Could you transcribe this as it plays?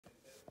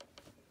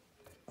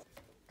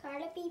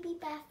Carla baby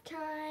bath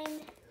time.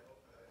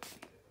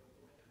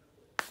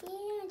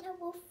 Yeah, that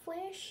wolf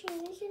wear shoe,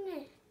 isn't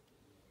it?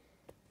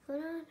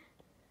 Hold on.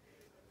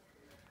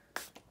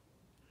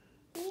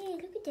 Yeah,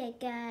 look at that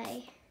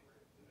guy.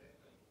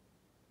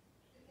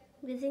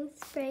 Using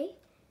spray,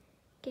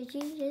 because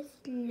you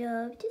just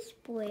love to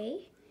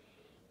spray.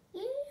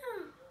 Yeah.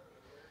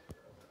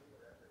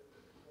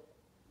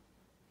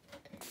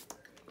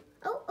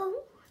 Oh.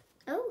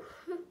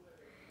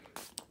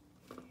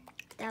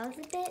 That was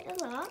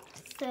a lot,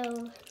 so.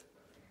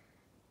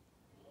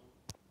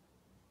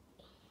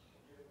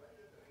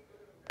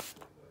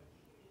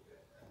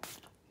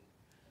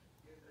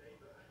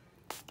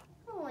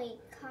 Oh,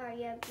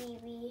 Carla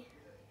baby.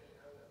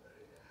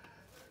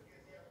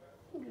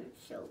 You're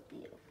so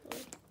beautiful.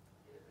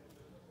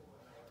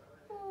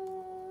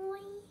 Oh.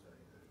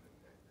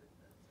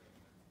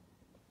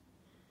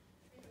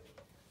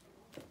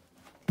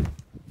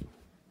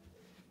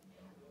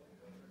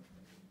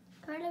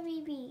 Carla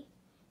baby,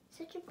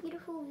 such a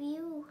beautiful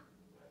view.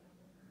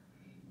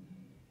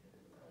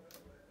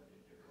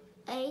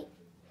 Hey,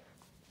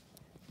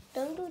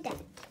 don't do that.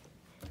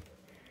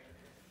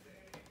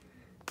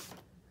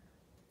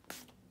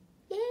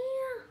 Yeah,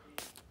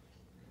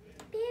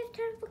 it's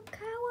time for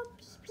Carla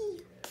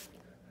baby.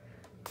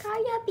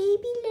 Carla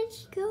baby,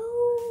 let's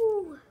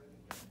go.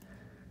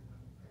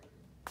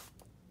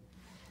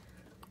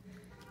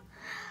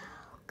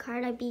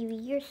 Carla baby,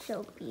 you're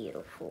so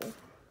beautiful.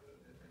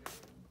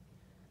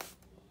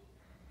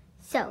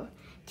 So,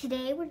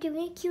 today we're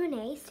doing a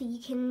Q&A, so you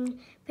can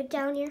put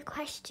down your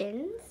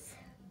questions.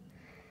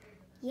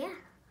 Yeah,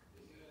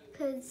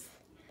 because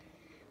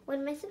one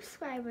of my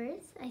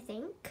subscribers, I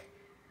think,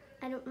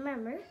 I don't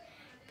remember,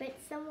 but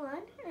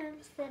someone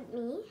sent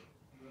me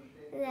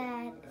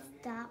that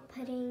stop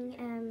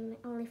putting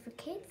only for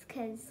kids,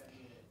 because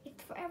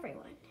it's for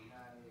everyone.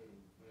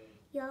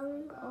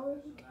 Young,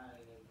 old,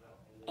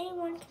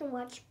 anyone can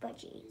watch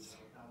Budgies.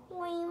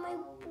 Why, my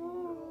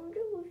bird,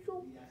 it was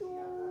so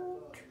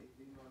cute.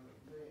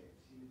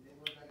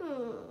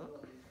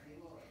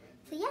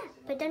 So yeah,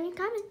 put down your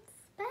comments.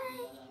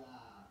 Bye.